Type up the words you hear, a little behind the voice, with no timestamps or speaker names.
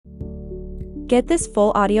Get this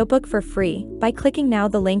full audiobook for free by clicking now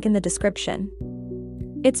the link in the description.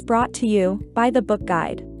 It's brought to you by The Book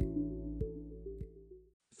Guide.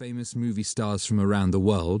 Famous movie stars from around the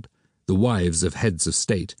world, the wives of heads of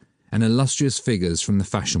state, and illustrious figures from the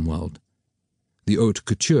fashion world. The haute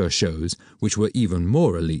couture shows, which were even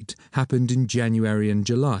more elite, happened in January and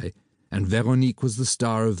July, and Véronique was the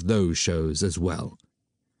star of those shows as well.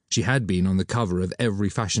 She had been on the cover of every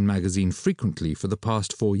fashion magazine frequently for the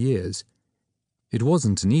past 4 years. It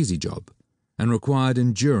wasn't an easy job, and required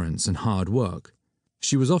endurance and hard work.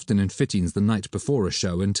 She was often in fittings the night before a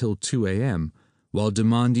show until 2 a.m., while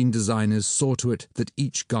demanding designers saw to it that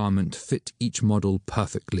each garment fit each model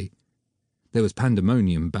perfectly. There was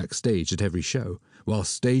pandemonium backstage at every show, while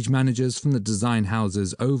stage managers from the design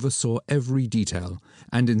houses oversaw every detail,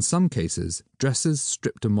 and in some cases, dressers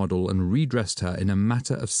stripped a model and redressed her in a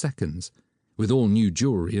matter of seconds, with all new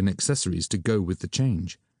jewelry and accessories to go with the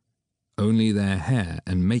change. Only their hair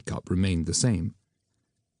and makeup remained the same.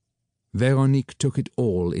 Véronique took it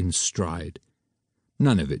all in stride.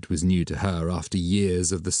 None of it was new to her after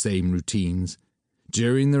years of the same routines.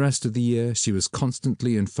 During the rest of the year, she was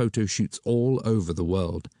constantly in photo shoots all over the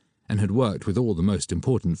world, and had worked with all the most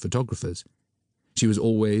important photographers. She was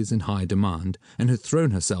always in high demand, and had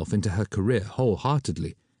thrown herself into her career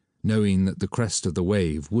wholeheartedly, knowing that the crest of the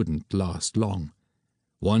wave wouldn't last long.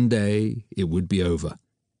 One day it would be over.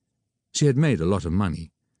 She had made a lot of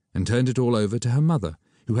money, and turned it all over to her mother,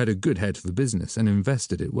 who had a good head for business and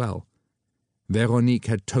invested it well. Véronique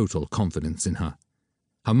had total confidence in her.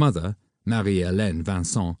 Her mother, Marie-Hélène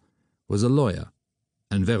Vincent, was a lawyer,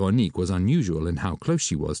 and Véronique was unusual in how close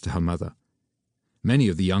she was to her mother. Many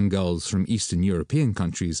of the young girls from Eastern European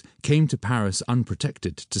countries came to Paris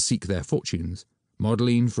unprotected to seek their fortunes,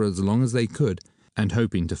 modelling for as long as they could, and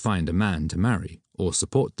hoping to find a man to marry or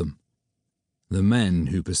support them. The men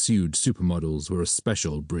who pursued supermodels were a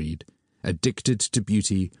special breed, addicted to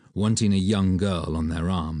beauty, wanting a young girl on their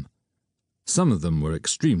arm. Some of them were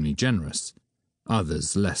extremely generous,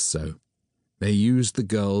 others less so. They used the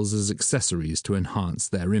girls as accessories to enhance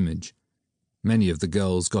their image. Many of the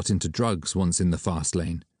girls got into drugs once in the fast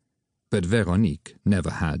lane, but Véronique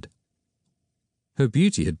never had. Her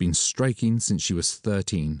beauty had been striking since she was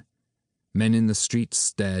 13. Men in the streets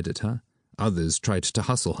stared at her, others tried to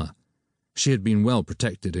hustle her. She had been well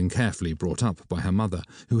protected and carefully brought up by her mother,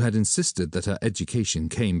 who had insisted that her education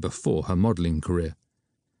came before her modelling career.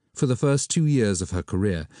 For the first 2 years of her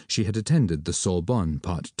career, she had attended the Sorbonne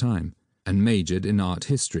part-time, and majored in art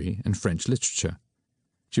history and French literature.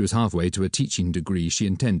 She was halfway to a teaching degree she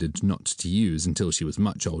intended not to use until she was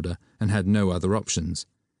much older, and had no other options.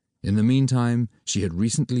 In the meantime, she had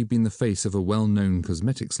recently been the face of a well-known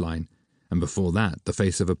cosmetics line, and before that the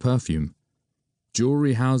face of a perfume.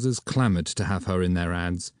 Jewelry houses clamoured to have her in their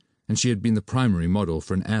ads, and she had been the primary model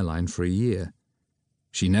for an airline for a year.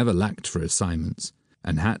 She never lacked for assignments,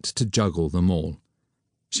 and had to juggle them all.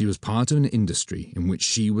 She was part of an industry in which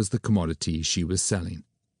she was the commodity she was selling.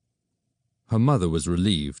 Her mother was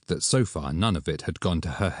relieved that so far none of it had gone to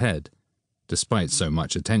her head, despite so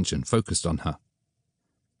much attention focused on her.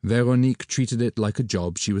 Véronique treated it like a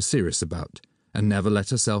job she was serious about, and never let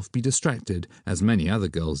herself be distracted, as many other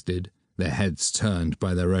girls did, their heads turned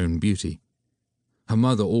by their own beauty. Her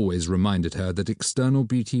mother always reminded her that external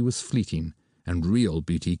beauty was fleeting, and real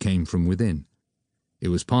beauty came from within. It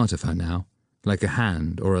was part of her now, like a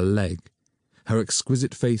hand or a leg. Her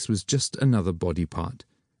exquisite face was just another body part,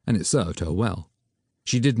 and it served her well.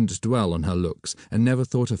 She didn't dwell on her looks, and never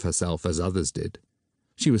thought of herself as others did.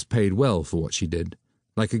 She was paid well for what she did,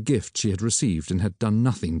 like a gift she had received and had done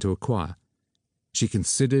nothing to acquire. She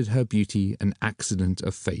considered her beauty an accident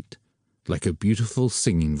of fate, like a beautiful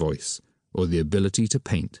singing voice, or the ability to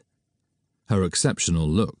paint. Her exceptional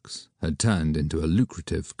looks had turned into a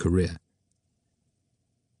lucrative career.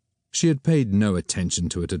 She had paid no attention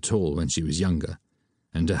to it at all when she was younger,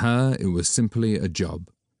 and to her it was simply a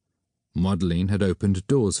job. Modelling had opened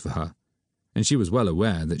doors for her, and she was well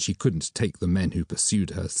aware that she couldn't take the men who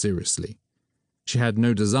pursued her seriously. She had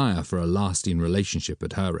no desire for a lasting relationship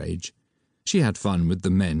at her age. She had fun with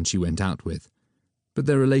the men she went out with, but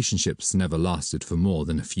their relationships never lasted for more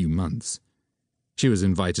than a few months. She was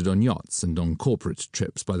invited on yachts and on corporate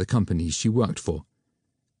trips by the companies she worked for.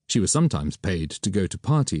 She was sometimes paid to go to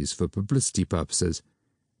parties for publicity purposes,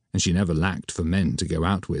 and she never lacked for men to go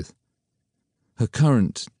out with. Her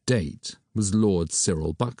current date was Lord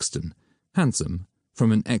Cyril Buxton, handsome,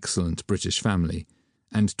 from an excellent British family,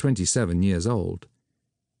 and 27 years old.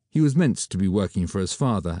 He was meant to be working for his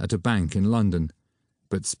father at a bank in London,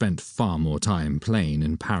 but spent far more time playing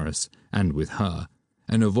in Paris and with her,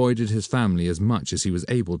 and avoided his family as much as he was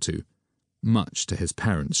able to. much to his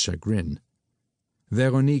parents' chagrin.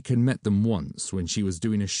 Veronique had met them once when she was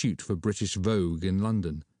doing a shoot for British Vogue in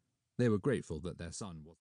London. They were grateful that their son was